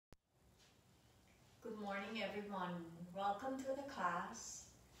morning, everyone. Welcome to the class.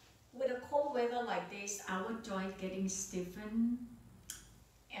 With a cold weather like this, our joint getting stiffened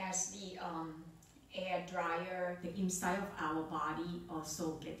as the air dryer, the inside of our body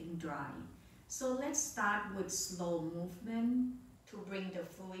also getting dry. So let's start with slow movement to bring the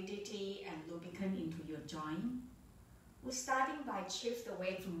fluidity and lubricant into your joint. We're starting by shift the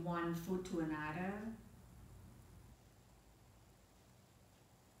weight from one foot to another.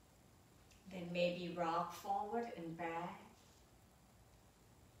 Then maybe rock forward and back.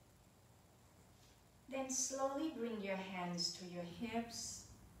 Then slowly bring your hands to your hips.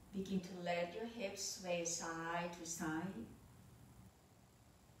 Begin to let your hips sway side to side.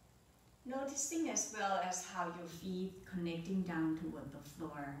 Noticing as well as how your feet connecting down toward the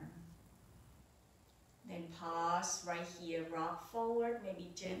floor. Then pause right here, rock forward, maybe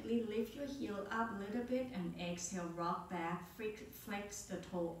gently lift your heel up a little bit and exhale, rock back, flex the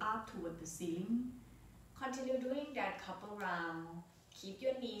toe up toward the ceiling. Continue doing that couple rounds. Keep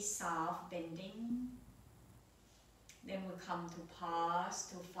your knees soft, bending. Then we come to pause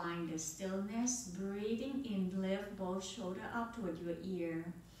to find the stillness. Breathing in, lift both shoulders up toward your ear.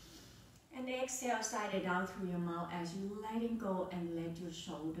 And exhale, side it out through your mouth as you let it go and let your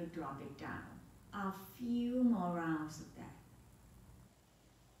shoulder drop it down. A few more rounds of that.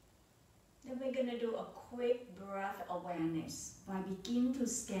 Then we're going to do a quick breath awareness by begin to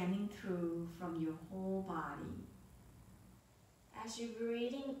scanning through from your whole body. As you're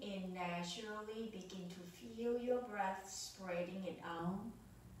breathing in naturally, begin to feel your breath spreading it out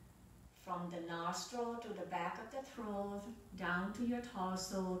from the nostril to the back of the throat, down to your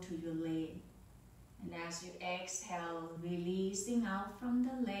torso, to your leg. And as you exhale, releasing out from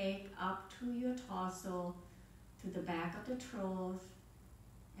the leg, up to your torso, to the back of the throat,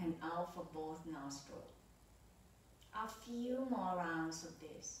 and out for both nostrils. A few more rounds of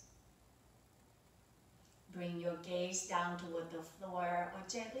this. Bring your gaze down toward the floor or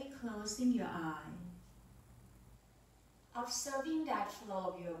gently closing your eye. Observing that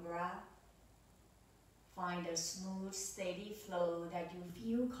flow of your breath. Find a smooth, steady flow that you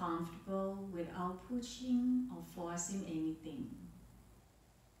feel comfortable without pushing or forcing anything.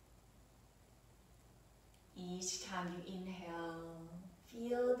 Each time you inhale,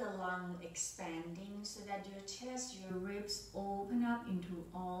 feel the lung expanding so that your chest, your ribs open up into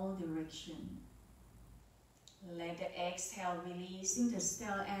all directions. Let the exhale releasing the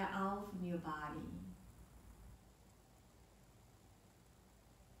stale air out from your body.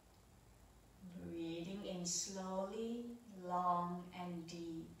 Breathing in slowly, long and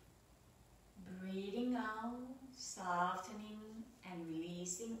deep. Breathing out, softening and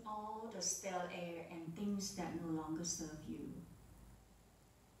releasing all the stale air and things that no longer serve you.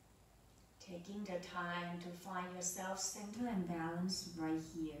 Taking the time to find yourself centered and balanced right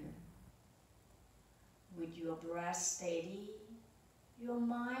here. With your breath steady, your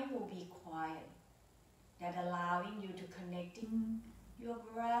mind will be quiet, that allowing you to connecting your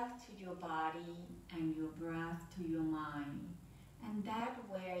breath to your body and your breath to your mind, and that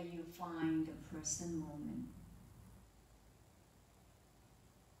where you find the present moment.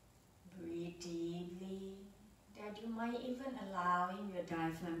 Breathe deeply, that you might even allowing your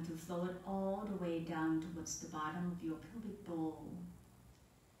diaphragm to float all the way down towards the bottom of your pelvic bowl.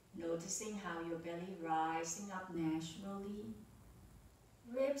 Noticing how your belly rising up naturally,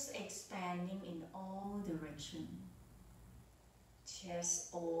 ribs expanding in all directions. Chest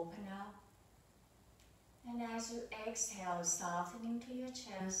open up, and as you exhale, softening to your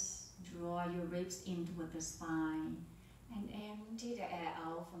chest, draw your ribs in toward the spine and empty the air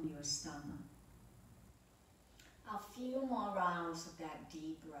out from your stomach. A few more rounds of that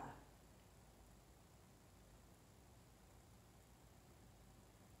deep breath.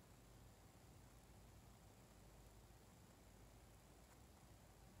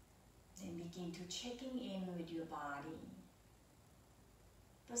 Then begin to checking in with your body.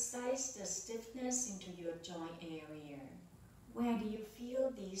 Besides the stiffness into your joint area, where do you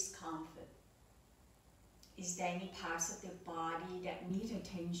feel this comfort? Is there any parts of the body that need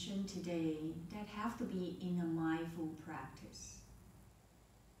attention today that have to be in a mindful practice?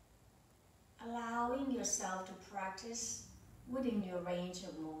 Allowing yourself to practice within your range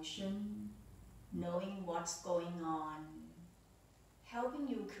of motion, knowing what's going on, helping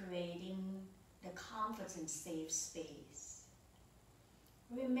you creating the comfort and safe space.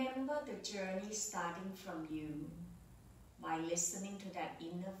 Remember the journey starting from you by listening to that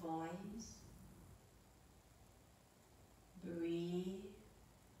inner voice. Breathe,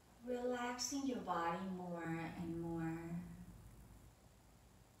 relaxing your body more and more.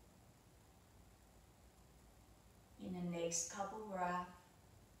 In the next couple breaths,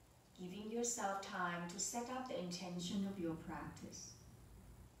 giving yourself time to set up the intention of your practice.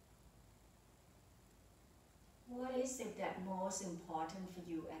 What is it that most important for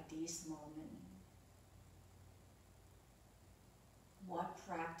you at this moment? What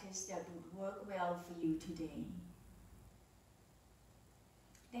practice that would work well for you today?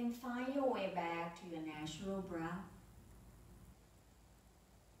 Then find your way back to your natural breath.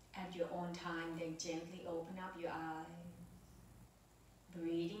 At your own time, then gently open up your eyes.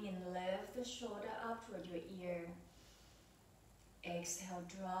 Breathing in, lift the shoulder up toward your ear. Exhale,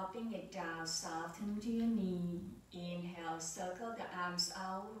 dropping it down, soften to your knee. Inhale, circle the arms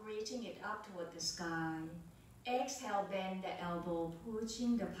out, reaching it up toward the sky. Exhale, bend the elbow,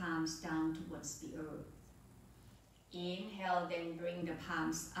 pushing the palms down towards the earth. Inhale, then bring the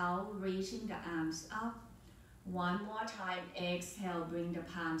palms out, reaching the arms up. One more time, exhale, bring the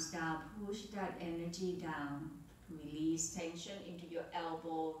palms down, push that energy down. Release tension into your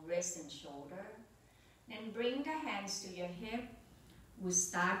elbow, wrist and shoulder. Then bring the hands to your hip. We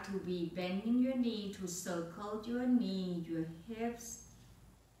start to be bending your knee to circle your knee, your hips.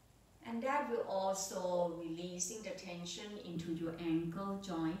 And that will also releasing the tension into your ankle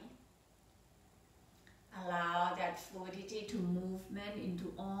joint. Allow that fluidity to movement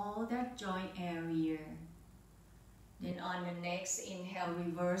into all that joint area. Then on the next inhale,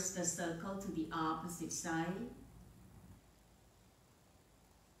 reverse the circle to the opposite side.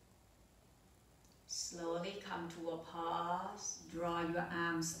 Slowly come to a pause. Draw your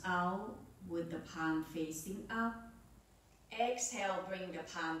arms out with the palm facing up. Exhale, bring the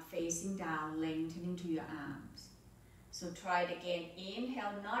palm facing down, lengthening to your arms. So try it again.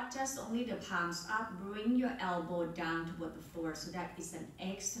 Inhale, not just only the palms up, bring your elbow down toward the floor. So that is an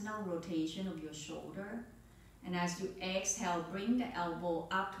external rotation of your shoulder. And as you exhale, bring the elbow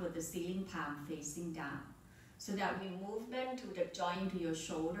up toward the ceiling, palm facing down. So that we movement to the joint to your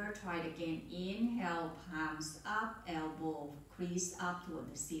shoulder. Try it again. Inhale, palms up, elbow crease up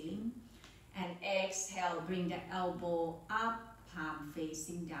toward the ceiling. And exhale, bring the elbow up, palm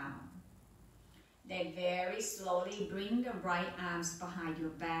facing down. Then very slowly bring the right arms behind your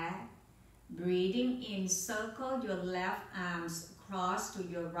back. Breathing in, circle your left arms across to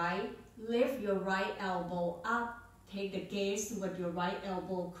your right. Lift your right elbow up. Take the gaze toward your right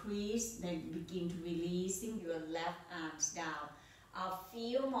elbow crease. Then begin to releasing your left arms down. A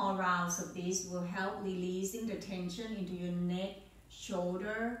few more rounds of this will help releasing the tension into your neck,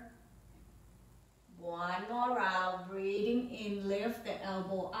 shoulder. One more round. Breathing in, lift the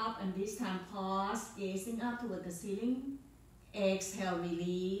elbow up, and this time pause, gazing up toward the ceiling. Exhale,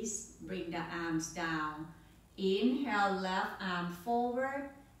 release. Bring the arms down. Inhale, left arm forward.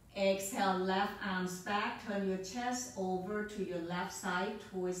 Exhale, left arms back. Turn your chest over to your left side,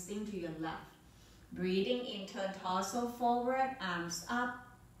 twisting to your left. Breathing in, turn torso forward, arms up.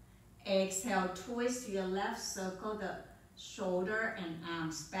 Exhale, twist to your left, circle the shoulder and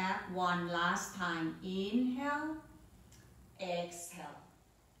arms back. One last time. Inhale, exhale.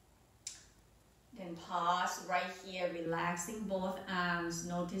 Then pause right here, relaxing both arms,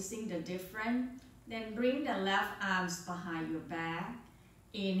 noticing the difference. Then bring the left arms behind your back.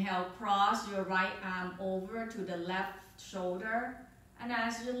 Inhale, cross your right arm over to the left shoulder. And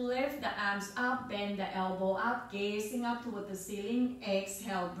as you lift the arms up, bend the elbow up, gazing up toward the ceiling.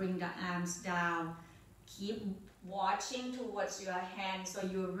 Exhale, bring the arms down. Keep watching towards your hands or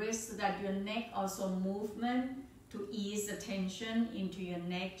your wrist so that your neck also movement to ease the tension into your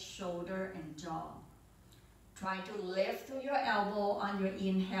neck, shoulder, and jaw. Try to lift to your elbow on your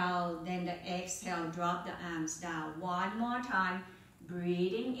inhale, then the exhale, drop the arms down. One more time.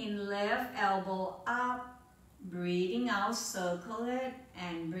 Breathing in, left elbow up. Breathing out, circle it,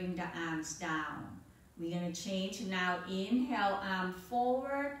 and bring the arms down. We're going to change now. Inhale, arm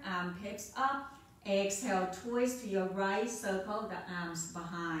forward, armpits up. Exhale, twist to your right, circle the arms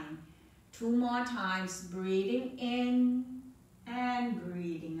behind. Two more times, breathing in and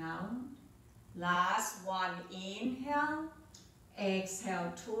breathing out. Last one, inhale.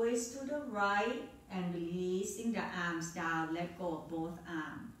 Exhale, twist to the right and releasing the arms down. Let go of both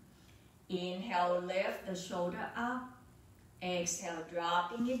arms. Inhale, lift the shoulder up. Exhale,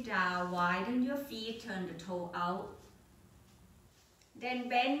 dropping it down. Widen your feet, turn the toe out. Then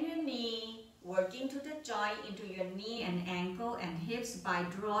bend your knee, working to the joint into your knee and ankle and hips by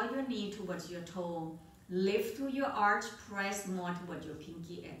draw your knee towards your toe. Lift to your arch, press more toward your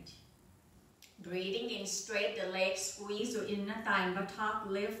pinky edge. Breathing in, straight the legs, squeeze your inner thigh and buttock,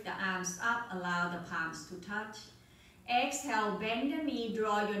 lift the arms up, allow the palms to touch. Exhale, bend the knee,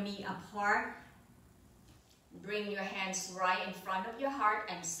 draw your knee apart. Bring your hands right in front of your heart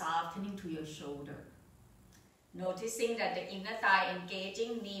and softening to your shoulder. Noticing that the inner thigh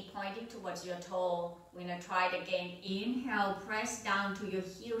engaging, knee pointing towards your toe. We're going to try it again. Inhale, press down to your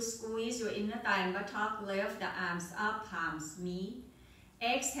heel, squeeze your inner thigh and buttock, lift the arms up, palms meet.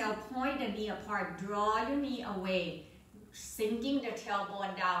 Exhale, point the knee apart, draw your knee away, sinking the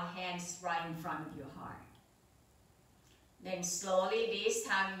tailbone down, hands right in front of your heart. Then slowly this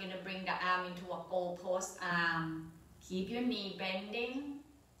time you're going to bring the arm into a goalpost arm. Keep your knee bending.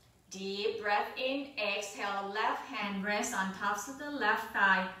 Deep breath in, exhale, left hand rests on tops of the left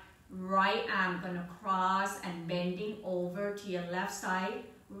thigh. Right arm gonna cross and bending over to your left side.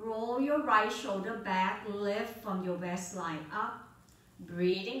 Roll your right shoulder back, lift from your waistline up.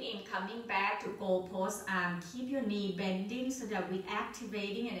 Breathing in, coming back to goalpost arm. Keep your knee bending so that we're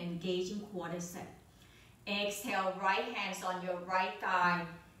activating and engaging quadricep. Exhale, right hands on your right thigh.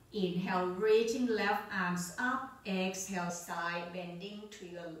 Inhale, reaching left arms up. Exhale, side bending to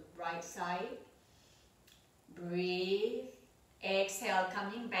your right side. Breathe. Exhale,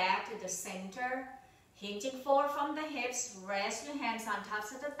 coming back to the center. Hinging forward from the hips. Rest your hands on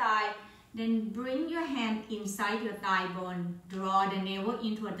tops of the thigh. Then bring your hand inside your thigh bone. Draw the navel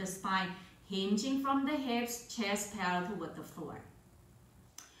into the spine. Hinging from the hips, chest parallel toward the floor.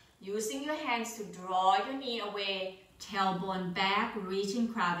 Using your hands to draw your knee away. Tailbone back, reaching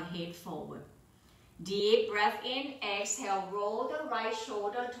crown the head forward. Deep breath in, exhale, roll the right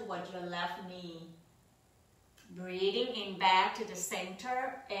shoulder towards your left knee. Breathing in back to the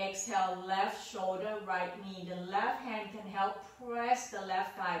center, exhale, left shoulder, right knee. The left hand can help press the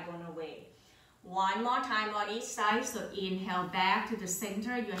left thigh bone away. One more time on each side, so inhale back to the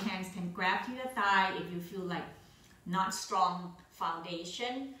center. Your hands can grab to your thigh if you feel like not strong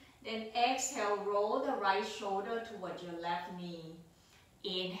foundation. Then exhale, roll the right shoulder towards your left knee.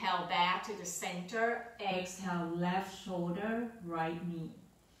 Inhale back to the center. Exhale, left shoulder, right knee.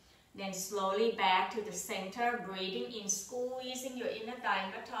 Then slowly back to the center. Breathing in, squeezing your inner thigh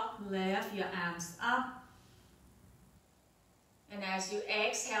and buttock. Lift your arms up. And as you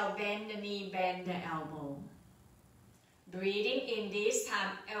exhale, bend the knee, bend the elbow. Breathing in this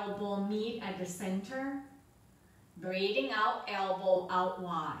time, elbow meet at the center. Breathing out, elbow out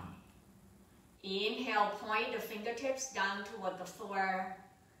wide. Inhale, point the fingertips down toward the floor.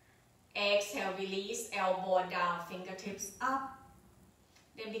 Exhale, release, elbow down, fingertips up.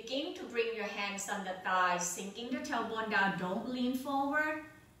 Then begin to bring your hands on the thighs, sinking the tailbone down. Don't lean forward.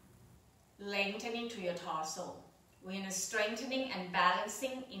 Lengthening to your torso. We're going to strengthening and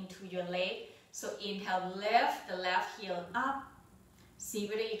balancing into your leg. So inhale, lift the left heel up. See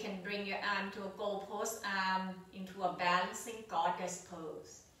whether you can bring your arm to a goalpost arm into a balancing goddess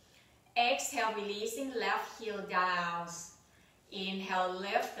pose. Exhale, releasing left heel down. Inhale,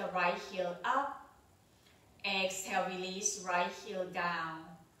 lift the right heel up. Exhale, release right heel down.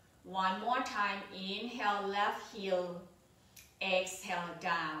 One more time. Inhale, left heel. Exhale,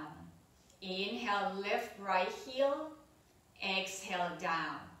 down. Inhale, lift right heel. Exhale,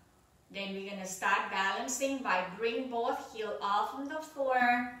 down. Then we're going to start balancing by bring both heels off from the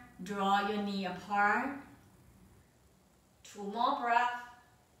floor. Draw your knee apart. 2 more breaths.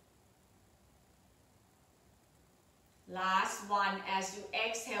 Last one. As you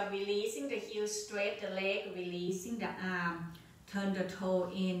exhale, releasing the heel, straight the leg, releasing the arm. Turn the toe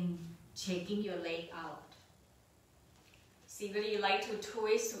in, checking your leg out. See whether you like to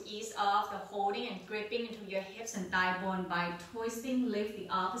twist to ease off the holding and gripping into your hips and thigh bone by twisting, lift the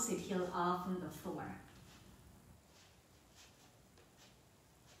opposite heel off from the floor.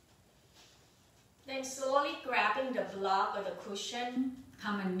 Then slowly grabbing the block or the cushion,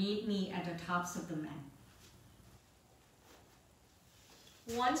 come and meet me at the tops of the mat.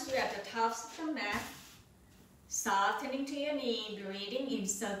 Once you're at the tops of the mat, softening to your knee, breathing in,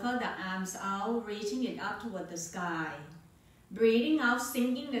 circle the arms out, reaching it up toward the sky. Breathing out,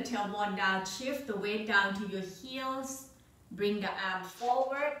 sinking the tailbone down, shift the weight down to your heels. Bring the arm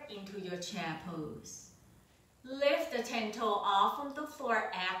forward into your chair pose. Lift the 10 toe off from the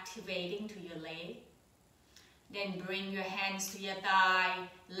floor, activating to your leg. Then bring your hands to your thigh,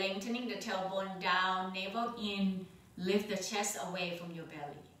 lengthening the tailbone down, navel in. Lift the chest away from your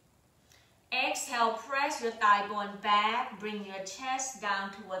belly. Exhale, press your thigh bone back. Bring your chest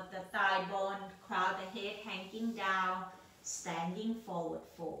down toward the thigh bone. Crown the head hanging down. Standing forward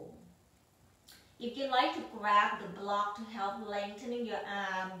fold. If you like to grab the block to help lengthening your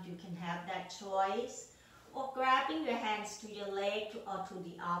arm, you can have that choice. Or grabbing your hands to your leg or to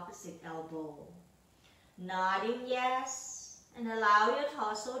the opposite elbow. Nodding yes. And allow your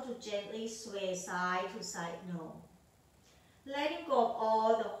torso to gently sway side to side no. Letting go of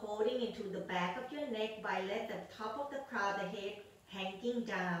all the holding into the back of your neck by let the top of the crown, the head hanging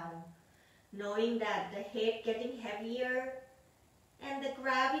down. knowing that the head getting heavier and the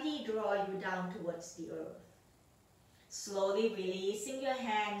gravity draw you down towards the earth. Slowly releasing your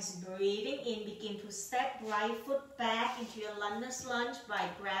hands, breathing in, begin to step right foot back into your lunge by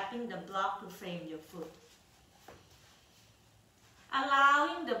grabbing the block to frame your foot.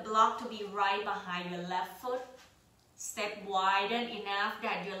 Allowing the block to be right behind your left foot. Step widen enough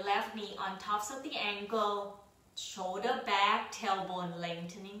that your left knee on top of the ankle, shoulder back, tailbone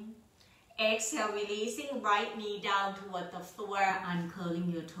lengthening. Exhale, releasing right knee down toward the floor, uncurling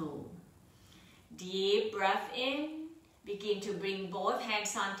your toe. Deep breath in. Begin to bring both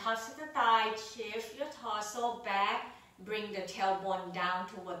hands on top of the thigh, shift your torso back, bring the tailbone down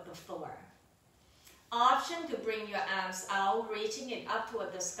toward the floor. Option to bring your arms out, reaching it up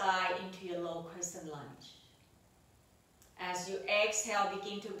toward the sky into your low crescent lunge. As you exhale,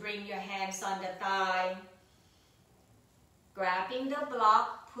 begin to bring your hands on the thigh, grabbing the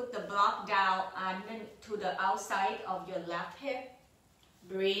block, put the block down under to the outside of your left hip.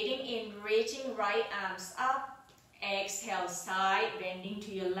 Breathing in, reaching right arms up. Exhale, side bending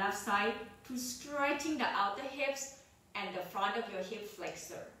to your left side to stretching the outer hips and the front of your hip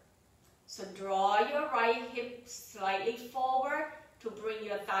flexor. So draw your right hip slightly forward to bring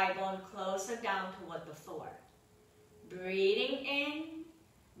your thigh bone closer down toward the floor. Breathing in,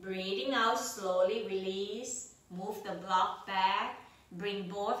 breathing out, slowly release. Move the block back. Bring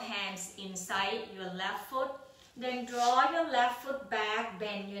both hands inside your left foot. Then draw your left foot back,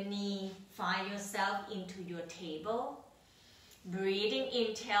 bend your knee, find yourself into your table. Breathing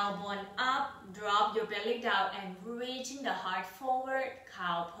in, tailbone up, drop your belly down and reaching the heart forward,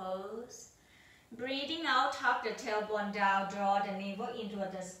 cow pose. Breathing out, tuck the tailbone down, draw the navel into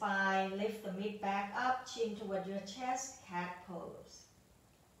the spine, lift the mid back up, chin toward your chest, cat pose.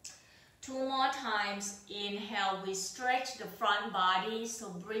 2 more times. Inhale, we stretch the front body, so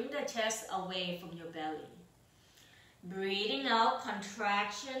bring the chest away from your belly. Breathing out,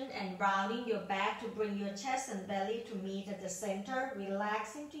 contraction and rounding your back to bring your chest and belly to meet at the center.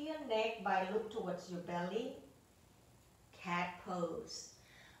 Relaxing to your neck by look towards your belly. Cat pose.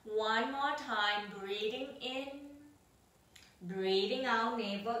 1 more time, breathing in. Breathing out,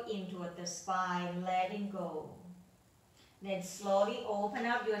 navel into the spine, letting go. Then slowly open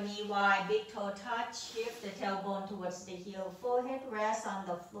up your knee wide, big toe touch, shift the tailbone towards the heel, forehead rest on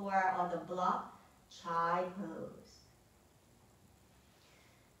the floor or the block, child pose.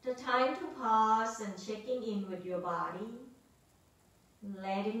 The time to pause and checking in with your body,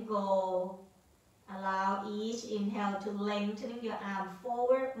 letting go. Allow each inhale to lengthening your arm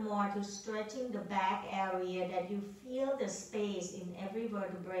forward more to stretching the back area that you feel the space in every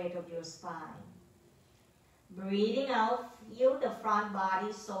vertebrae of your spine. Breathing out, feel the front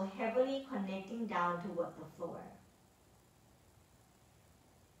body so heavily connecting down toward the floor.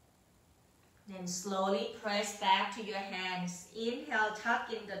 Then slowly press back to your hands. Inhale,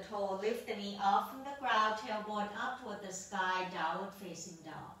 tuck in the toe, lift the knee off from the ground, tailbone up toward the sky, downward facing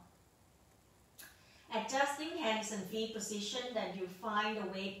dog. Adjusting hands and feet position that you find the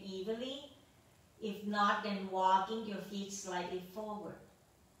weight evenly. If not, then walking your feet slightly forward.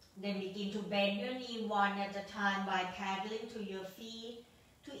 Then begin to bend your knee one at a time by paddling to your feet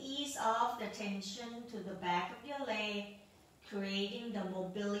to ease off the tension to the back of your leg, creating the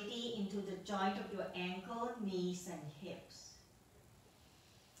mobility into the joint of your ankle, knees, and hips.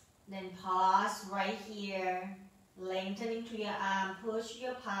 Then pause right here, lengthening to your arm, push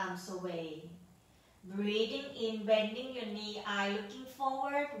your palms away. Breathing in, bending your knee, eye looking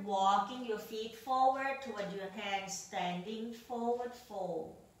forward, walking your feet forward toward your hands, standing forward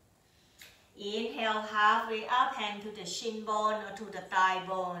fold. Inhale, halfway up, hand to the shin bone or to the thigh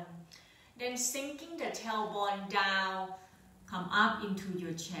bone. Then sinking the tailbone down, come up into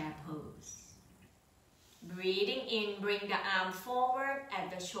your chair pose. Breathing in, bring the arm forward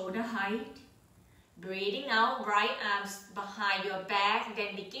at the shoulder height. Breathing out, right arms behind your back,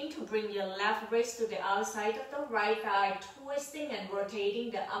 then begin to bring your left wrist to the outside of the right thigh, twisting and rotating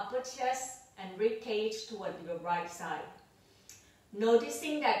the upper chest and rib cage toward your right side.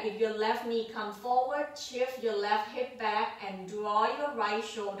 Noticing that if your left knee comes forward, shift your left hip back and draw your right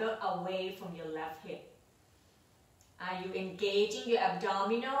shoulder away from your left hip. Are you engaging your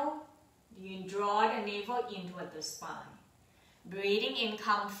abdominal? You draw the navel in toward the spine. Breathing in,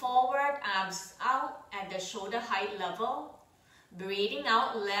 come forward, arms out at the shoulder height level. Breathing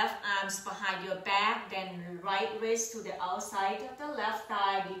out, left arms behind your back, then right wrist to the outside of the left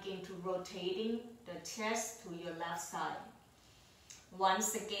thigh. Begin to rotating the chest to your left side.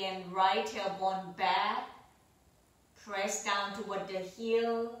 Once again, right tailbone back. Press down toward the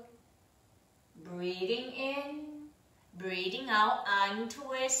heel. Breathing in. Breathing out,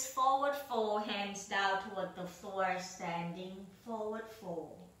 untwist, forward fold, hands down toward the floor, standing, forward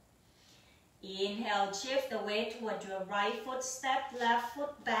fold. Inhale, shift the weight toward your right foot, step left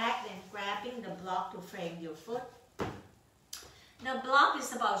foot back, and grabbing the block to frame your foot. The block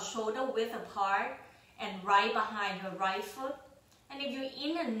is about shoulder width apart and right behind your right foot. And if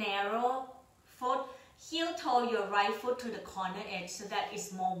you're in a narrow foot, heel toe your right foot to the corner edge so that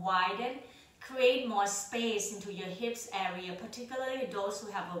it's more widened. Create more space into your hips area, particularly those who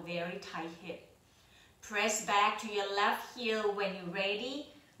have a very tight hip. Press back to your left heel when you're ready.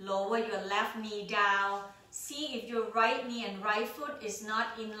 Lower your left knee down. See if your right knee and right foot is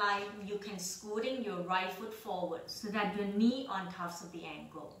not in line, you can scooting your right foot forward so that your knee on tops of the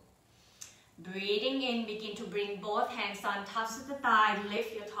ankle. Breathing in, begin to bring both hands on tops of the thigh,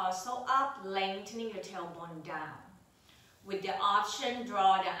 lift your torso up, lengthening your tailbone down. With the option,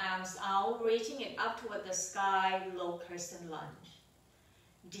 draw the arms out, reaching it up toward the sky, low crescent lunge.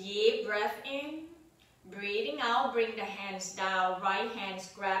 Deep breath in. Breathing out, bring the hands down, right hands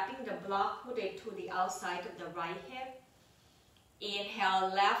grabbing the block, put it to the outside of the right hip.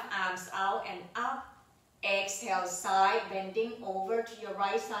 Inhale, left arms out and up. Exhale, side, bending over to your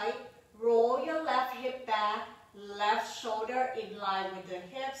right side. Roll your left hip back, left shoulder in line with the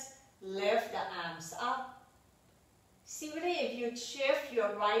hips. Lift the arms up. Similarly, if you shift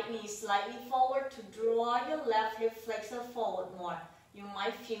your right knee slightly forward to draw your left hip flexor forward more, you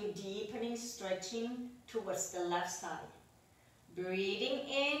might feel deepening stretching towards the left side. Breathing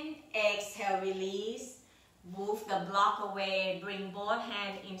in, exhale, release. Move the block away. Bring both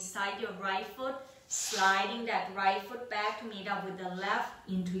hands inside your right foot, sliding that right foot back to meet up with the left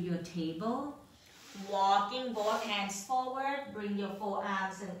into your table. Walking both hands forward. Bring your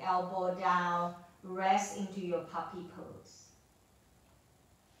forearms and elbow down. Rest into your puppy pose.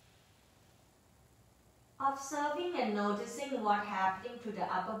 Observing and noticing what's happening to the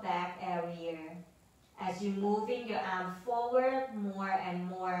upper back area. As you're moving your arm forward more and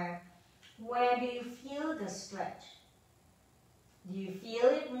more, where do you feel the stretch? Do you feel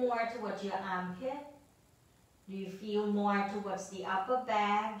it more towards your armpit? Do you feel more towards the upper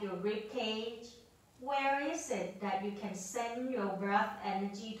back, your rib cage? Where is it that you can send your breath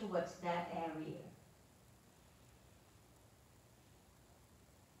energy towards that area?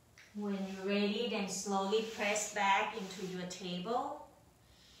 When you're ready, then slowly press back into your table.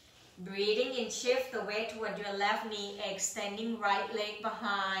 Breathing in, shift the weight toward your left knee, extending right leg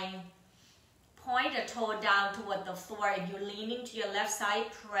behind. Point the toe down toward the floor. If you're leaning to your left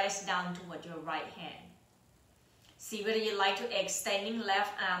side, press down toward your right hand. See whether you like to extending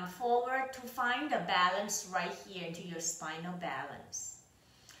left arm forward to find the balance right here into your spinal balance.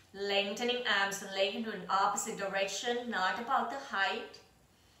 Lengthening arms and leg into an opposite direction, not about the height.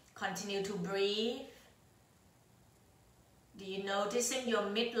 Continue to breathe. Do you notice in your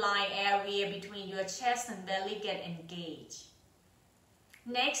midline area between your chest and belly get engaged?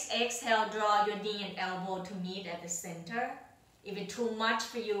 Next, exhale, draw your knee and elbow to meet at the center. If it's too much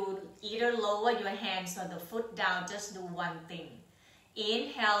for you, either lower your hands or the foot down, just do one thing.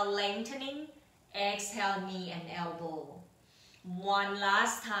 Inhale, lengthening. Exhale, knee and elbow. One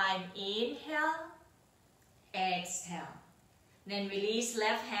last time, inhale, exhale. Then release,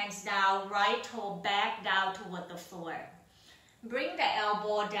 left hands down, right toe back down toward the floor. Bring the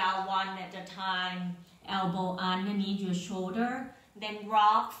elbow down one at a time. Elbow underneath your shoulder. Then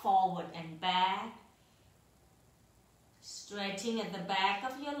rock forward and back. Stretching at the back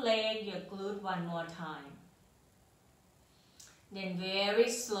of your leg, your glute one more time. Then very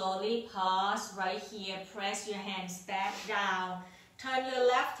slowly pause right here. Press your hands back down. Turn your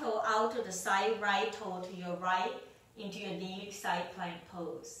left toe out to the side, right toe to your right. Into your kneeling side plank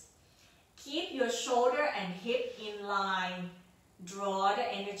pose. Keep your shoulder and hip in line. Draw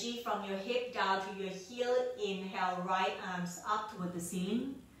the energy from your hip down to your heel. Inhale, right arms up toward the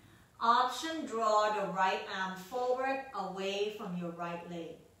ceiling. Option, draw the right arm forward away from your right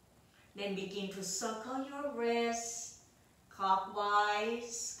leg. Then begin to circle your wrists,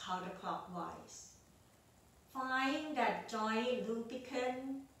 clockwise, counterclockwise. Find that joint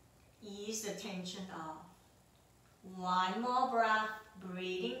lubricant, ease the tension off. One more breath,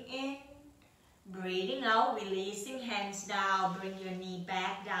 breathing in, breathing out, releasing hands down, bring your knee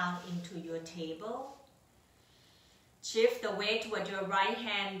back down into your table. Shift the weight toward your right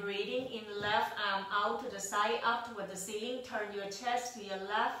hand, breathing in, left arm out to the side, up toward the ceiling, turn your chest to your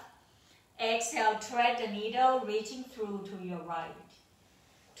left. Exhale, thread the needle, reaching through to your right.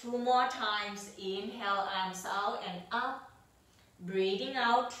 Two more times, inhale, arms out and up. Breathing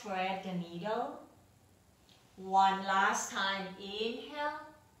out, thread the needle. One last time, inhale.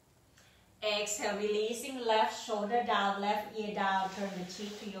 Exhale, releasing left shoulder down, left ear down, turn the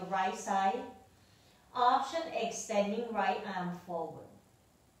cheek to your right side. Option, extending right arm forward.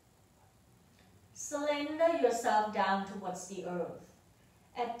 Surrender yourself down towards the earth.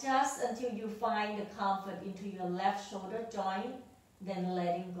 Adjust until you find the comfort into your left shoulder joint, then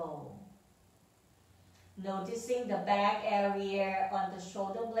letting go. Noticing the back area on the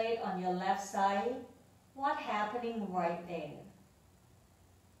shoulder blade on your left side. What's happening right there?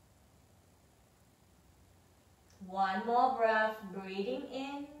 One more breath, breathing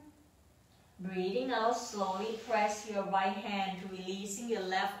in. Breathing out, slowly press your right hand to releasing your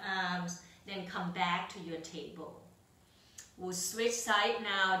left arms, then come back to your table. We'll switch side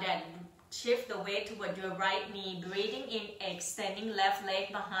now, then shift the weight toward your right knee. Breathing in, extending left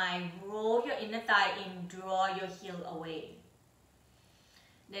leg behind. Roll your inner thigh in, draw your heel away.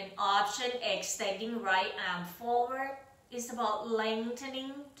 Then option, extending right arm forward. It's about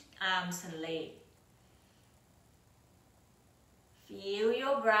lengthening arms and legs. Feel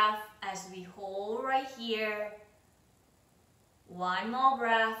your breath as we hold right here. One more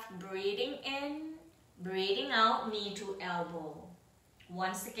breath, breathing in, breathing out, knee to elbow.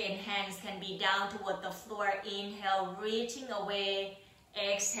 Once again, hands can be down toward the floor. Inhale, reaching away.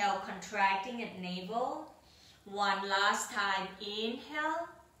 Exhale, contracting at navel. One last time, inhale,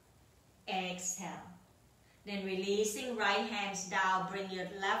 exhale. Then releasing right hands down, bring your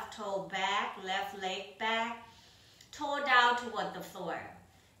left toe back, left leg back. Toe down toward the floor.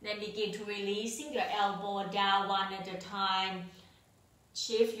 Then begin to releasing your elbow down one at a time.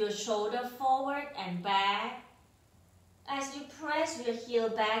 Shift your shoulder forward and back. As you press your heel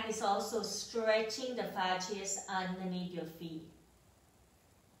back, it's also stretching the fascias underneath your feet.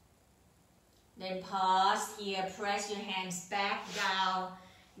 Then pause here, press your hands back down.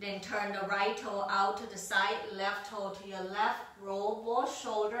 Then turn the right toe out to the side, left toe to your left. Roll both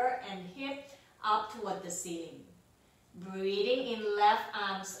shoulder and hip up toward the ceiling. Breathing in, left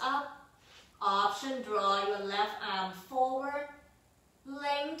arms up. Option, draw your left arm forward,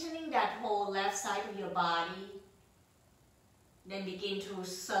 lengthening that whole left side of your body. Then begin to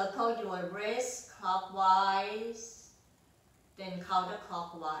circle your wrist clockwise, then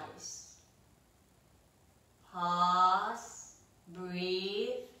counterclockwise. Pause, breathe.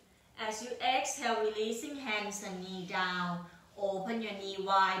 As you exhale, releasing hands and knee down. Open your knee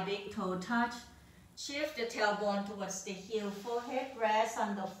wide, big toe touch. Shift the tailbone towards the heel, forehead rest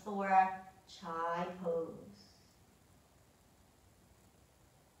on the floor, chai pose.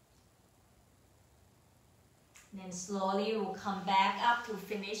 Then slowly we'll come back up to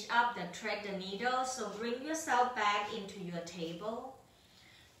finish up the thread the needle. So bring yourself back into your table.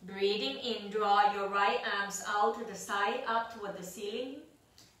 Breathing in, draw your right arms out to the side, up toward the ceiling.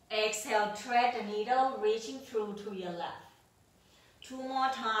 Exhale, thread the needle, reaching through to your left. Two more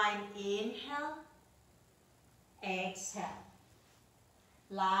times, inhale. Exhale.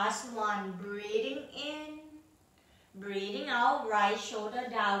 Last one, breathing in, breathing out, right shoulder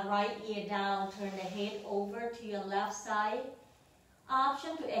down, right ear down, turn the head over to your left side.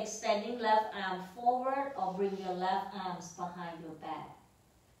 Option to extending left arm forward or bring your left arms behind your back.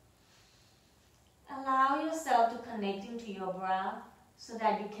 Allow yourself to connecting to your breath so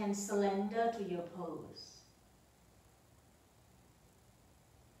that you can surrender to your pose.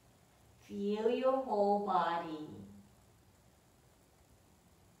 Feel your whole body.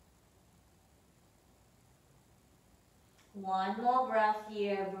 One more breath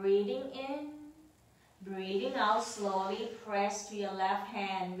here, breathing in, breathing out slowly, press to your left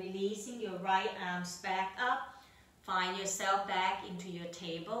hand, releasing your right arms back up. Find yourself back into your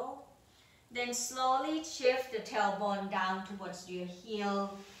table. Then slowly shift the tailbone down towards your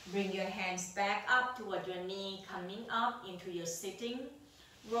heel. Bring your hands back up toward your knee, coming up into your sitting.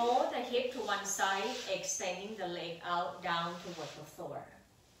 Roll the hip to one side, extending the leg out down toward the floor.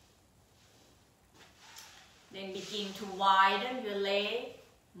 Then begin to widen your leg.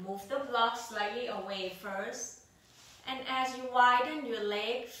 Move the block slightly away first. And as you widen your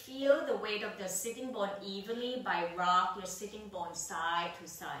leg, feel the weight of the sitting bone evenly by rock your sitting bone side to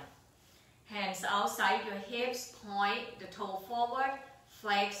side. Hands outside your hips, point the toe forward,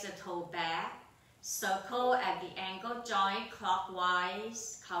 flex the toe back. Circle at the ankle joint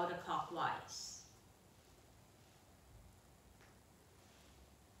clockwise, counterclockwise.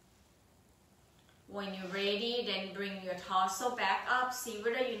 When you're ready, then bring your torso back up. See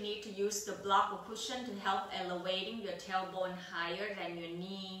whether you need to use the block or cushion to help elevating your tailbone higher than your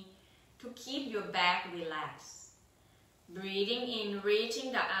knee to keep your back relaxed. Breathing in,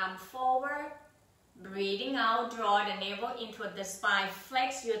 reaching the arm forward. Breathing out, draw the navel into the spine,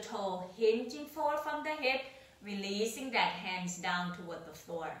 flex your toe, hinging forward from the hip, releasing that hands down toward the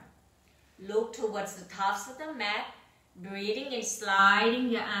floor. Look towards the tops of the mat. Breathing in, sliding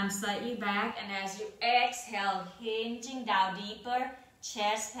your arms slightly back. And as you exhale, hinging down deeper.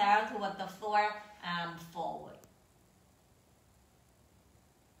 Chest parallel toward the floor, arm forward.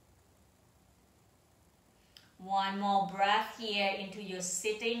 One more breath here into your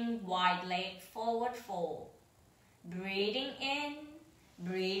sitting wide leg forward fold. Breathing in,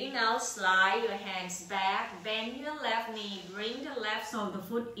 breathing out, slide your hands back, bend your left knee, bring the left sole of the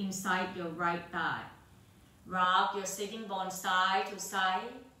foot inside your right thigh. Rock your sitting bone side to side.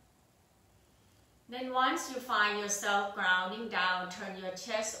 Then once you find yourself grounding down, turn your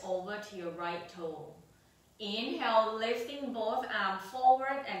chest over to your right toe. Inhale, lifting both arms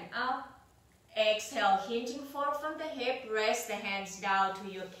forward and up. Exhale, hinging forward from the hip, rest the hands down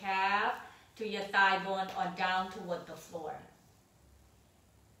to your calf, to your thigh bone, or down toward the floor.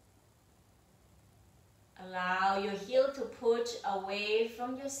 Allow your heel to push away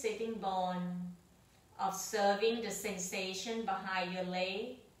from your sitting bone, observing the sensation behind your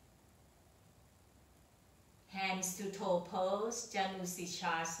leg. Hands to toe pose,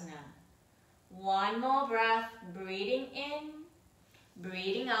 Janusirsasana. One more breath, breathing in,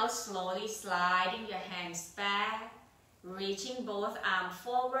 breathing out, slowly sliding your hands back, reaching both arms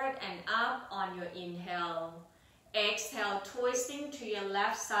forward and up on your inhale. Exhale, twisting to your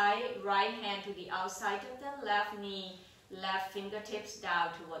left side, right hand to the outside of the left knee, left fingertips down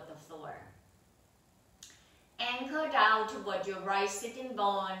toward the floor. Anchor down toward your right sitting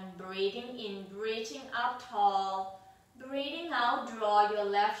bone, breathing in, reaching up tall. Breathing out, draw your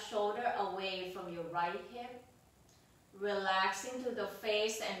left shoulder away from your right hip. Relaxing to the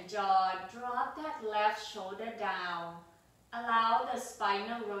face and jaw, drop that left shoulder down. Allow the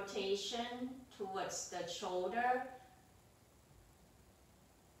spinal rotation towards the shoulder.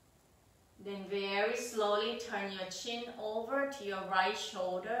 Then very slowly turn your chin over to your right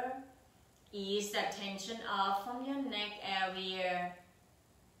shoulder. Ease that tension off from your neck area.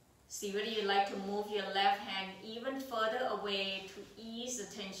 See whether you'd like to move your left hand even further away to ease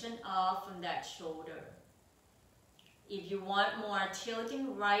the tension off from that shoulder. If you want more,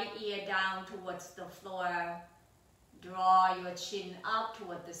 tilting right ear down towards the floor. Draw your chin up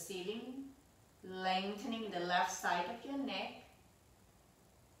toward the ceiling, lengthening the left side of your neck.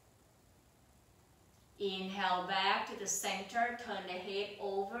 Inhale back to the center, turn the head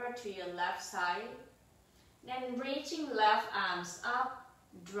over to your left side. Then reaching left arms up,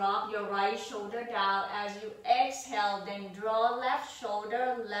 drop your right shoulder down. As you exhale, then draw left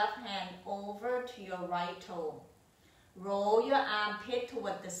shoulder, left hand over to your right toe. Roll your armpit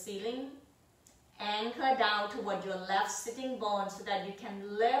toward the ceiling. Anchor down toward your left sitting bone so that you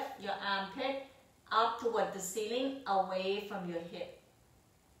can lift your armpit up toward the ceiling, away from your hip.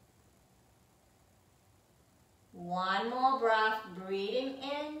 One more breath, breathing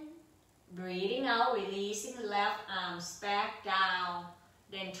in, breathing out, releasing left arms back down.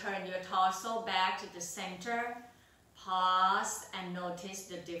 Then turn your torso back to the center. Pause and notice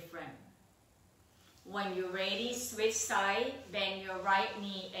the difference. When you're ready, switch side, bend your right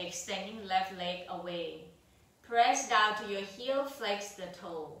knee, extending left leg away. Press down to your heel, flex the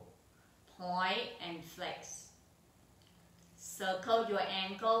toe. Point and flex. Circle your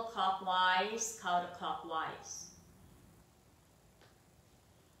ankle clockwise, counterclockwise.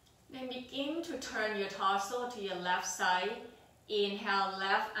 Then begin to turn your torso to your left side. Inhale,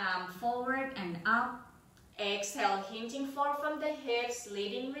 left arm forward and up. Exhale, hinging forward from the hips,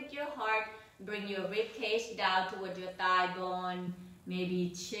 leading with your heart. Bring your rib cage down toward your thigh bone.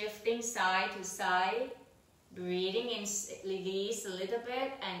 Maybe shifting side to side. Breathing in, release a little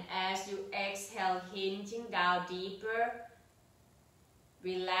bit. And as you exhale, hinging down deeper.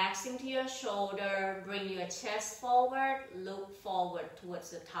 Relaxing to your shoulder. Bring your chest forward. Look forward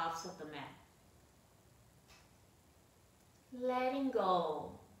towards the tops of the mat. Letting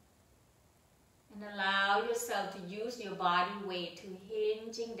go. And allow yourself to use your body weight to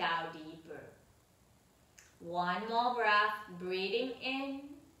hinging down deeper. One more breath, breathing in,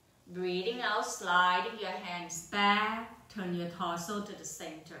 breathing out, sliding your hands back, turn your torso to the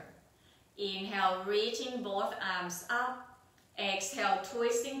center. Inhale, reaching both arms up. Exhale,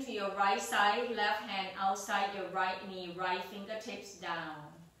 twisting to your right side, left hand outside your right knee, right fingertips down.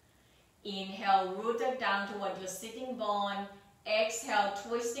 Inhale, rooted down toward your sitting bone. Exhale,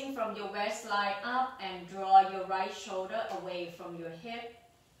 twisting from your waistline up and draw your right shoulder away from your hip.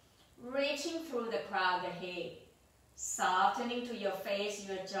 Reaching through the crown of the head. Softening to your face,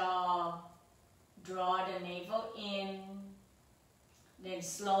 your jaw. Draw the navel in. Then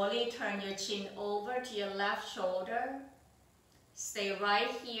slowly turn your chin over to your left shoulder. Stay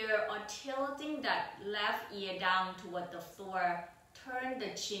right here or tilting that left ear down toward the floor. turn the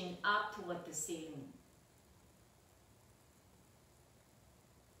chin up toward the ceiling.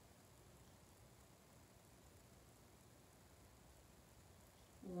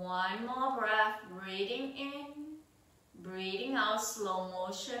 One more breath, breathing in, breathing out, slow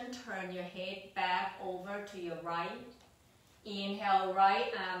motion, turn your head back over to your right. Inhale,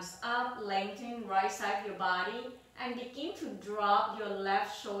 right arms up, lengthening right side of your body, and begin to drop your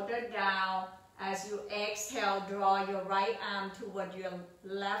left shoulder down. As you exhale, draw your right arm toward your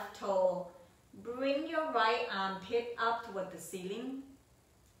left toe. Bring your right armpit up toward the ceiling.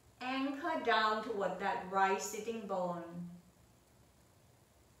 Anchor down toward that right sitting bone.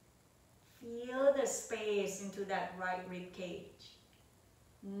 Feel the space into that right rib cage.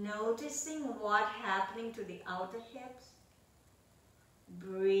 Noticing what's happening to the outer hips.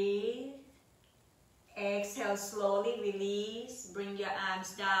 Breathe. Exhale, slowly release. Bring your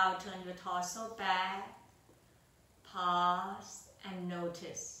arms down, turn your torso back. Pause and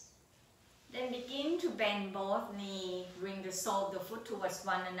notice. Then begin to bend both knees. Bring the sole of the foot towards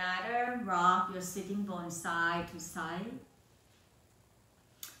one another. Rock your sitting bone side to side.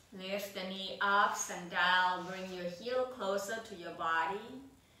 Lift the knee up and down. Bring your heel closer to your body.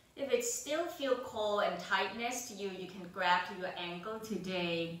 If it still feels cold and tightness to you, you can grab to your ankle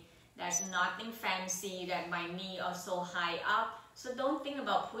today. There's nothing fancy that my knee are so high up. So don't think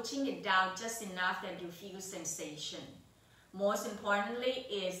about pushing it down just enough that you feel sensation. Most importantly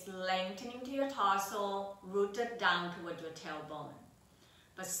is lengthening to your torso, rooted down toward your tailbone.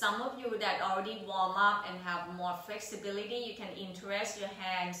 But some of you that already warm up and have more flexibility, you can interlace your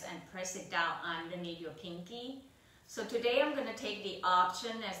hands and press it down underneath your pinky. So today I'm going to take the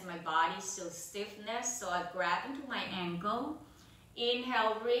option as my body is still stiffness, so I grab into my ankle.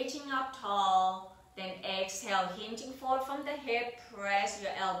 Inhale, reaching up tall. Then exhale, hinging forward from the hip. Press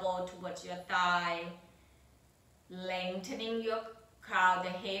your elbow towards your thigh. Lengthening your crown, the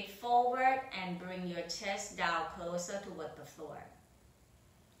head forward, and bring your chest down closer toward the floor.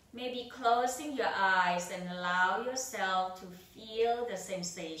 Maybe closing your eyes and allow yourself to feel the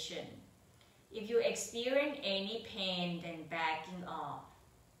sensation. If you experience any pain, then backing off.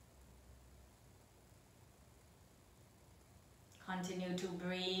 Continue to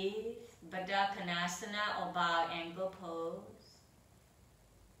breathe, Baddha Konasana or bow angle pose.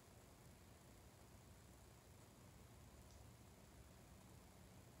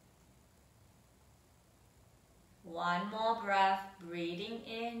 One more breath, breathing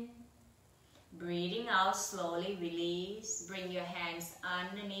in, breathing out, slowly release. Bring your hands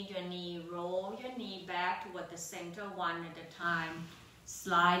underneath your knee, roll your knee back toward the center one at a time.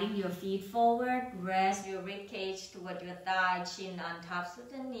 Sliding your feet forward, rest your rib cage toward your thigh, chin on top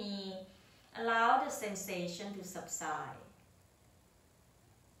of the knee. Allow the sensation to subside.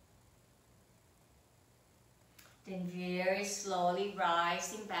 Then very slowly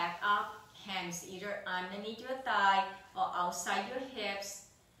rising back up, hands either underneath your thigh or outside your hips.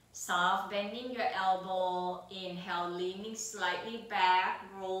 Soft bending your elbow. Inhale, leaning slightly back,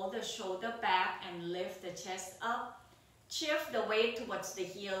 roll the shoulder back and lift the chest up. Shift the weight towards the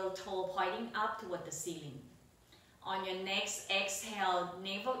heel, toe pointing up toward the ceiling. On your next exhale,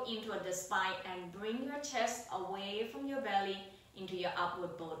 navel into the spine and bring your chest away from your belly into your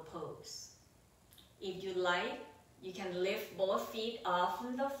upward boat pose. If you like, you can lift both feet off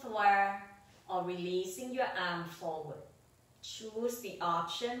from the floor or releasing your arm forward. Choose the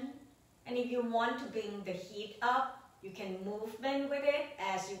option. And if you want to bring the hip up, you can movement with it.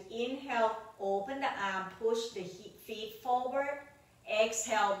 As you inhale, open the arm, push the feet forward.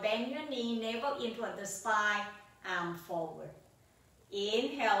 Exhale, bend your knee, navel into the spine, arm forward.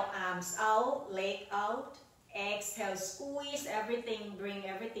 Inhale, arms out, leg out. Exhale, squeeze everything, bring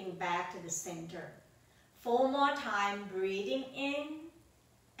everything back to the center. 4 more times, breathing in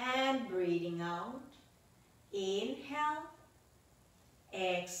and breathing out. Inhale,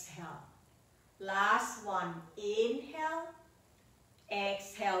 exhale. Last one, inhale,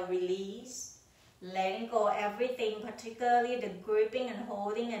 exhale, release. Letting go everything, particularly the gripping and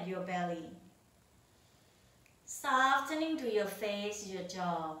holding at your belly. Softening to your face, your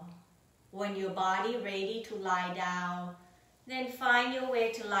jaw. When your body ready to lie down, then find your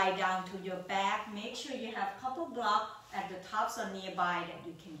way to lie down to your back. Make sure you have a couple blocks at the tops or nearby that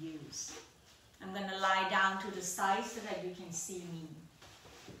you can use. I'm going to lie down to the side so that you can see me.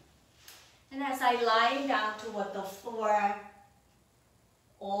 And as I lie down toward the floor,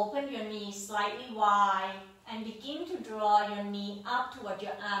 open your knees slightly wide and begin to draw your knee up toward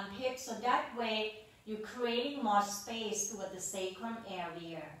your armpit, so that way you're creating more space toward the sacrum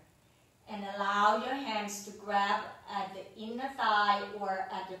area. And allow your hands to grab at the inner thigh or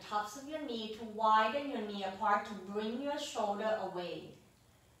at the tops of your knee to widen your knee apart to bring your shoulder away.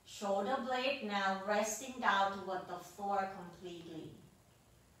 Shoulder blade now resting down toward the floor completely.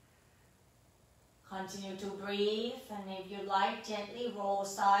 Continue to breathe, and if you like, gently roll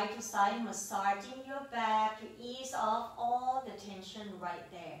side to side, massaging your back to ease off all the tension right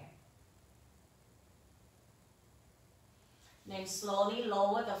there. Then slowly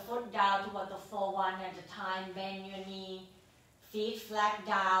lower the foot down toward the floor one at a time. Bend your knee, feet flat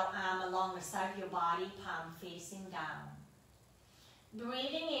down, arm along the side of your body, palm facing down.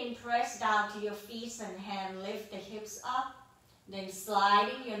 Breathing in, press down to your feet and hand, lift the hips up. Then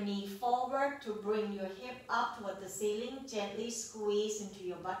sliding your knee forward to bring your hip up toward the ceiling. Gently squeeze into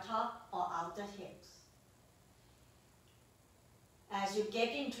your buttock or outer hips. As you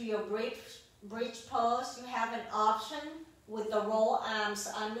get into your bridge pose, you have an option with the roll arms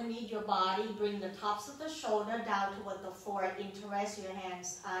underneath your body. Bring the tops of the shoulder down toward the floor. Interlace your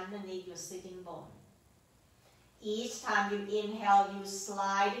hands underneath your sitting bone. Each time you inhale, you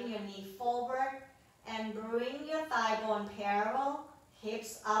sliding your knee forward and bring your thigh bone parallel,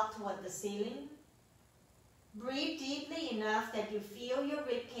 hips up toward the ceiling. Breathe deeply enough that you feel your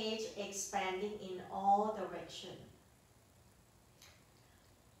rib cage expanding in all directions.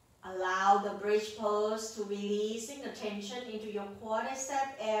 Allow the bridge pose to releasing the tension into your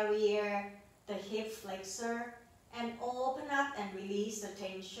quadricep area, the hip flexor, and open up and release the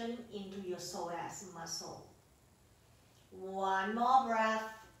tension into your psoas muscle. One more breath.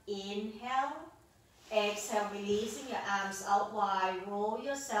 Inhale. Exhale, releasing your arms out wide. Roll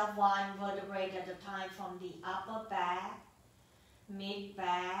yourself one vertebrae at a time from the upper back, mid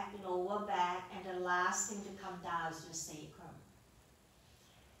back, lower back, and the last thing to come down is your sacrum.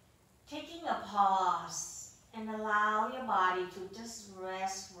 Taking a pause and allow your body to just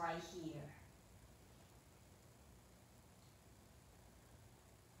rest right here.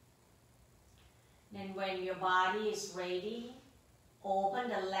 Then when your body is ready, open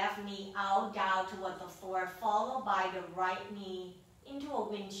the left knee out down toward the floor, followed by the right knee into a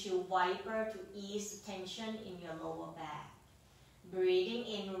windshield wiper to ease tension in your lower back. Breathing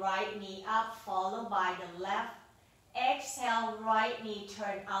in, right knee up, followed by the left. Exhale, right knee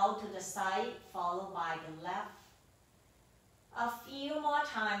turn out to the side, followed by the left. A few more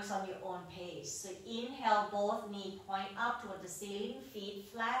times on your own pace. So inhale, both knees point up toward the ceiling, feet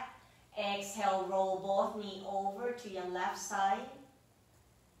flat. Exhale, roll both knees over to your left side.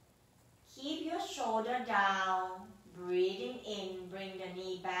 Keep your shoulder down. Breathing in, bring the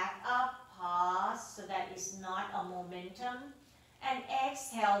knee back up. Pause so that it's not a momentum. And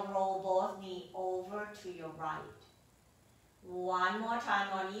exhale, roll both knees over to your right. One more time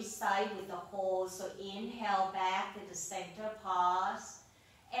on each side with the hold. So inhale back to the center, pause.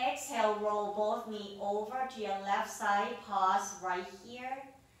 Exhale, roll both knees over to your left side, pause right here.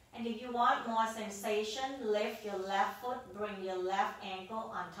 And if you want more sensation, lift your left foot, bring your left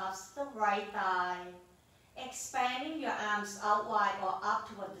ankle on top of the right thigh. Expanding your arms out wide or up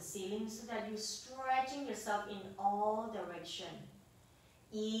toward the ceiling so that you're stretching yourself in all directions.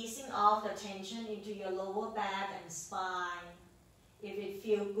 Easing off the tension into your lower back and spine. If it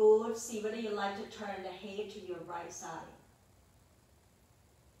feels good, see whether you like to turn the head to your right side.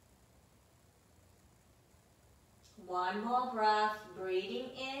 One more breath, breathing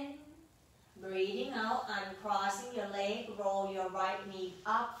in, breathing out, uncrossing your leg, roll your right knee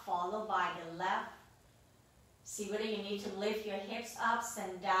up, followed by the left. See whether you need to lift your hips up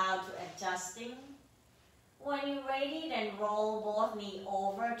and down to adjusting. When you're ready, then roll both knees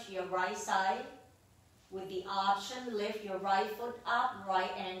over to your right side. With the option, lift your right foot up,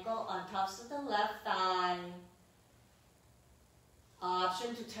 right ankle on top of the left thigh.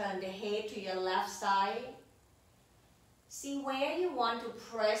 Option to turn the head to your left side. See where you want to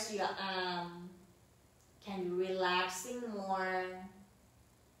press your arm. Can you relaxing more?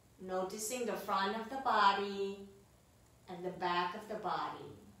 Noticing the front of the body and the back of the body.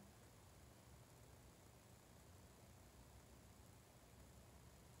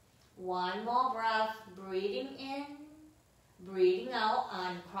 One more breath, breathing in, breathing out,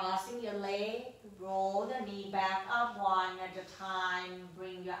 uncrossing your leg, roll the knee back up one at a time,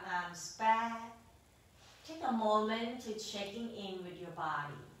 bring your arms back. Take a moment to checking in with your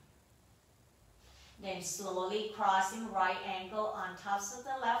body. Then slowly crossing right ankle on top of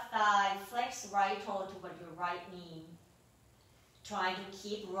the left thigh, flex right toe toward your right knee. Try to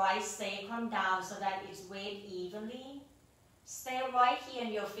keep right sacrum down so that it's weighed evenly. Stay right here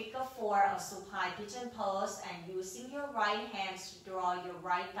in your figure 4 or supine pigeon pose and using your right hands to draw your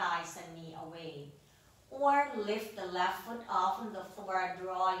right thighs and knee away. Or lift the left foot off from the floor,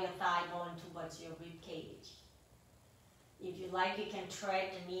 draw your thigh bone towards your rib cage. If you like, you can thread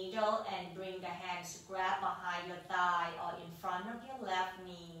the needle and bring the hands to grab behind your thigh or in front of your left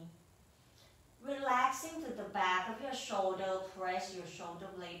knee. Relaxing to the back of your shoulder, press your shoulder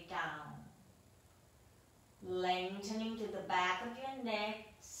blade down. Lengthening to the back of your neck,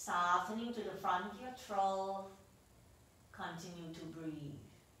 softening to the front of your throat. Continue to breathe.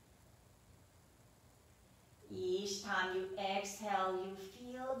 Each time you exhale, you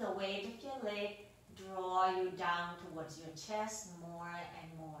feel the weight of your leg draw you down towards your chest more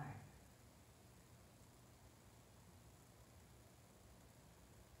and more.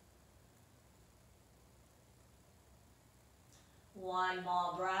 One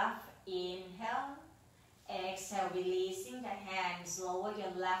more breath. Inhale. Exhale, releasing the hands. Lower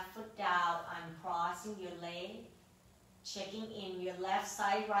your left foot down, uncrossing your leg. Checking in your left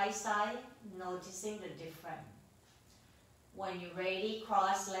side, right side, noticing the difference. When you're ready,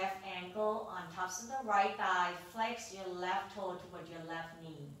 cross left ankle on tops of the right thigh. Flex your left toe toward your left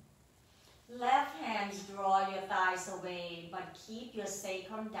knee. Left hands draw your thighs away, but keep your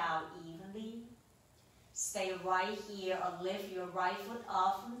sacrum down evenly. Stay right here or lift your right foot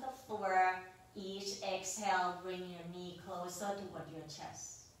off from the floor. Each exhale, bring your knee closer toward your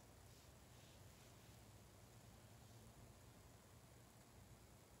chest.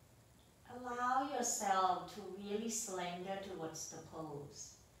 Allow yourself to really slender towards the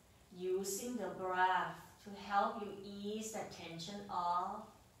pose, using the breath to help you ease the tension off,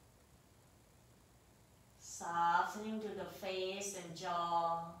 softening to the face and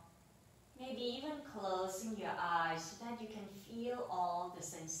jaw, maybe even closing your eyes so that you can feel all the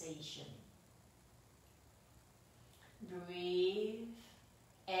sensation. Breathe.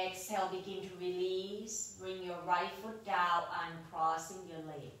 Exhale, begin to release. Bring your right foot down, uncrossing your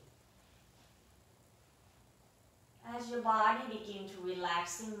leg. As your body begins to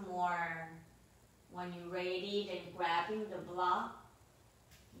relaxing more, when you're ready, then grabbing the block,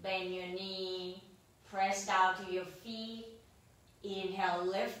 bend your knee, press down to your feet. Inhale,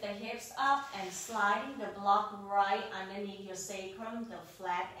 lift the hips up and sliding the block right underneath your sacrum, the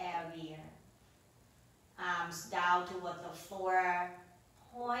flat area. Arms down toward the floor.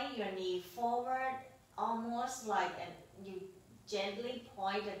 Point your knee forward, almost like you gently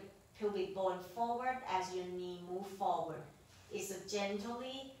point the pubic bone forward as your knee moves forward. It's a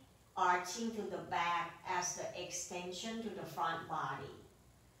gently arching to the back as the extension to the front body.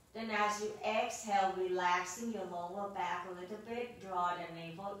 Then as you exhale, relaxing your lower back a little bit, draw the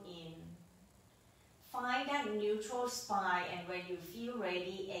navel in. Find that neutral spine, and when you feel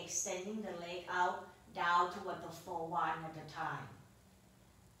ready, extending the leg out, down toward the floor one at a time.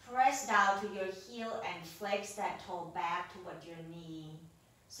 Press down to your heel and flex that toe back toward your knee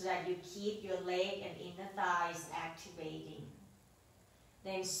so that you keep your leg and inner thighs activating.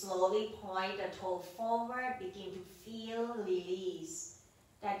 Then slowly point the toe forward, begin to feel release.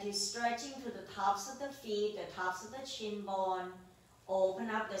 That you're stretching to the tops of the feet, the tops of the shin bone. Open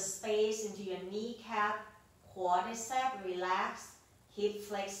up the space into your kneecap, quadricep, relax, hip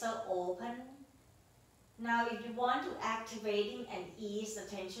flexor open. Now if you want to activating and ease the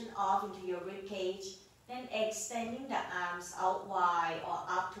tension off into your rib cage, then extending the arms out wide or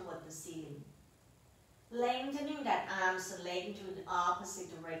up toward the ceiling. Lengthening that arms and leg into the opposite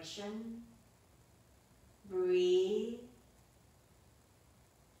direction. Breathe.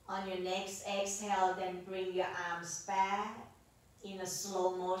 On your next exhale, then bring your arms back in a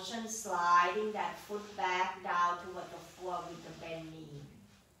slow motion, sliding that foot back down toward the floor with the bent knee.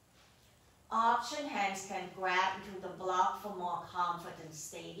 Option hands can grab into the block for more comfort and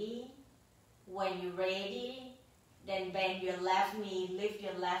steady. When you're ready, then bend your left knee, lift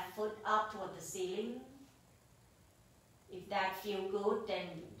your left foot up toward the ceiling. If that feels good, then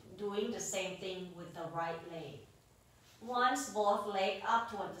doing the same thing with the right leg. Once both legs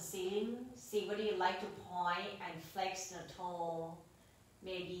up toward the ceiling, see whether you like to point and flex the toe.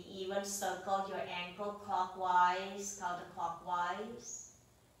 Maybe even circle your ankle clockwise, counterclockwise.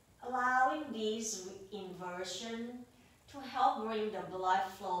 Allowing this inversion to help bring the blood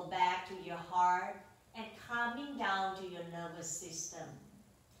flow back to your heart and calming down to your nervous system.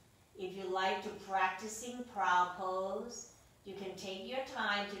 If you like to practicing proud pose, you can take your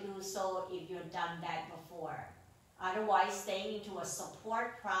time to do so if you've done that before. Otherwise, staying into a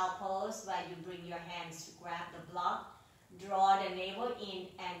support proud pose where you bring your hands to grab the block, draw the navel in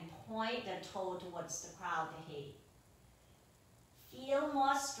and point the toe towards the crown of the head. Feel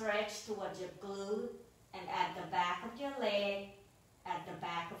more stretch towards your glute and at the back of your leg, at the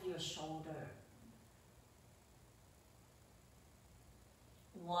back of your shoulder.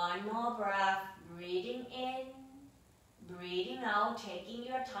 One more breath, Breathing in, breathing out, taking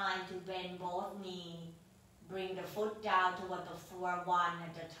your time to bend both knees. Bring the foot down toward the floor one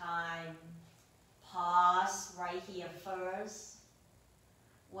at a time. Pause right here first.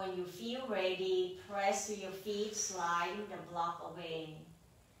 When you feel ready, press to your feet, sliding the block away.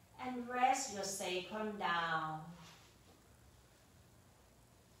 And rest your sacrum down.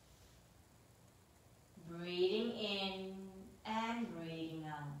 Breathing in and breathing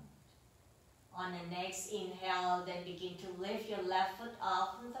out. On the next inhale, then begin to lift your left foot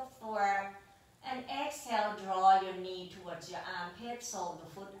off from the floor. And exhale, draw your knee towards your armpit, so the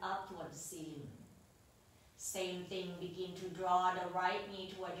foot up towards the ceiling. Same thing, begin to draw the right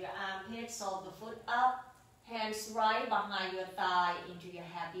knee toward your armpit, so the foot up, hands right behind your thigh into your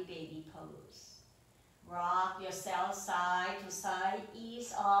happy baby pose. Rock yourself side to side,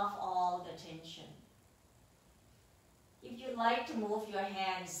 ease off all the tension. If you'd like to move your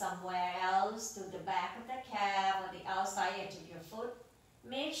hands somewhere else to the back of the calf or the outside edge of your foot,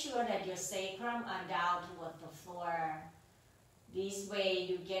 make sure that your sacrum are down toward the floor. This way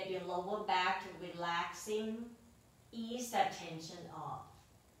you get your lower back to relaxing, ease that tension off.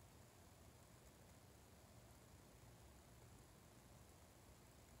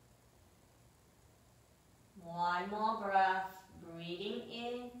 One more breath, breathing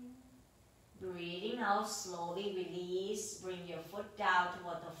in, breathing out, slowly release, bring your foot down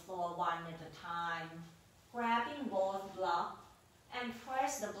toward the floor one at a time, grabbing both blocks and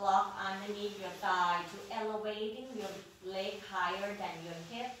press the block underneath your thigh to elevating your leg higher than your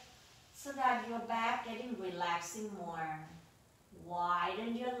hip so that your back getting relaxing more.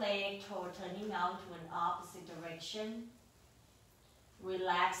 Widen your leg, toe turning out to an opposite direction.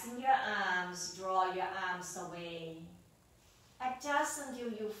 Relaxing your arms, draw your arms away. Adjust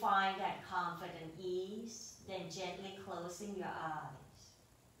until you find that comfort and ease, then gently closing your eyes.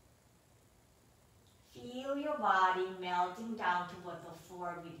 Feel your body melting down toward the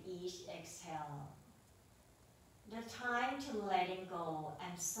floor with each exhale. The time to letting go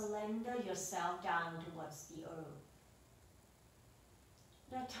and surrender yourself down towards the earth.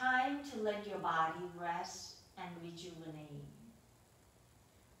 The time to let your body rest and rejuvenate.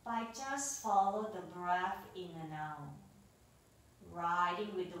 By just follow the breath in and out,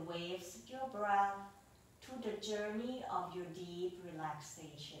 riding with the waves of your breath to the journey of your deep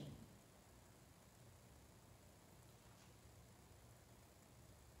relaxation.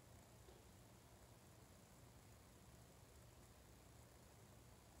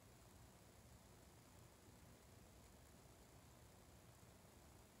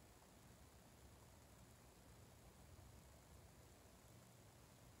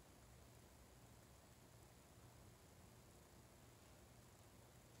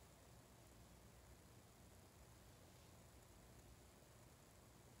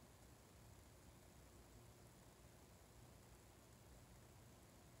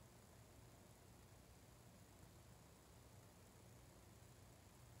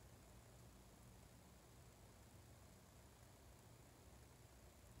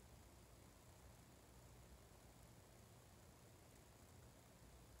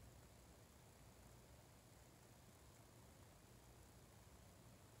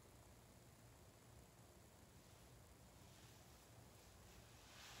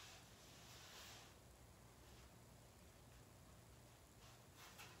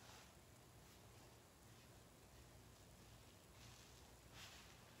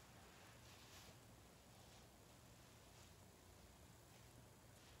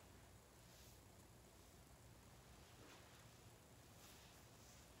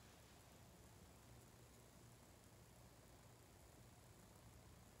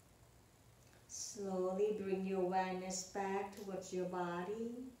 Slowly bring your awareness back towards your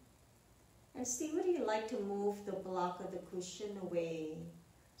body and see whether you like to move the block of the cushion away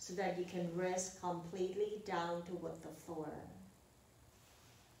so that you can rest completely down toward the floor.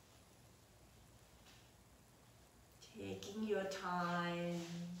 Taking your time.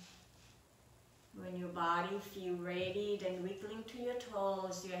 When your body feels ready, then wiggling to your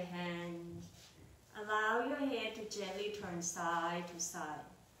toes, your hands. Allow your head to gently turn side to side.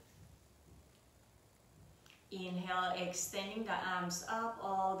 Inhale, extending the arms up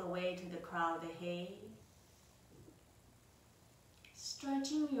all the way to the crown of the head.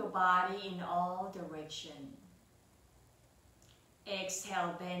 Stretching your body in all directions.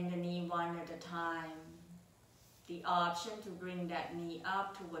 Exhale, bend the knee one at a time. The option to bring that knee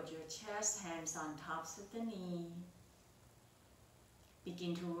up towards your chest, hands on tops of the knee.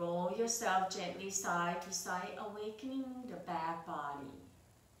 Begin to roll yourself gently side to side, awakening the back body.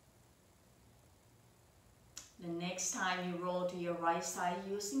 The next next time you roll to your right side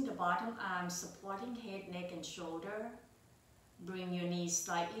using the bottom arm supporting head, neck and shoulder. Bring your knees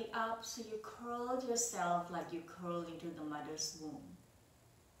slightly up so you curl yourself like you curl into the mother's womb.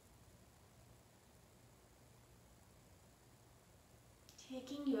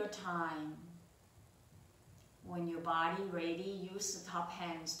 Taking your time. When your body ready, use the top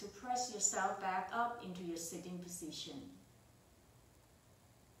hands to press yourself back up into your sitting position.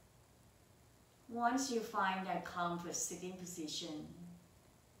 Once you find that comfort sitting position,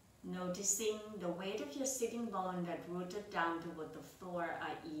 noticing the weight of your sitting bone that rooted down toward the floor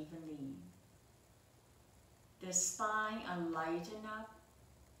are evenly. The spine are lighten up,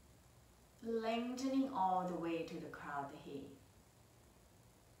 lengthening all the way to the crown of the head.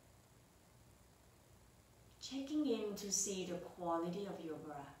 Checking in to see the quality of your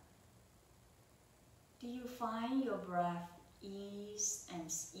breath. Do you find your breath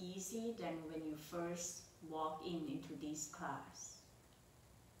easy than when you first walk into this class?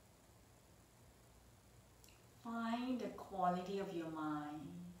 Find the quality of your mind,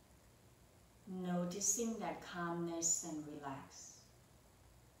 noticing that calmness and relax.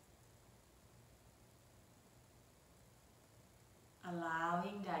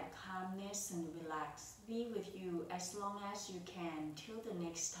 Allowing that calmness and relax be with you as long as you can till the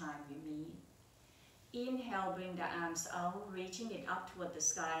next time we meet. Inhale, bring the arms out, reaching it up toward the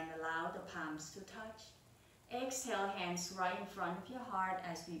sky and allow the palms to touch. Exhale, hands right in front of your heart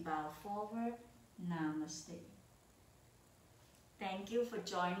as we bow forward. Namaste. Thank you for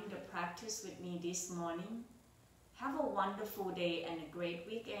joining the practice with me this morning. Have a wonderful day and a great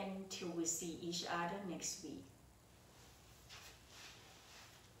weekend till we see each other next week.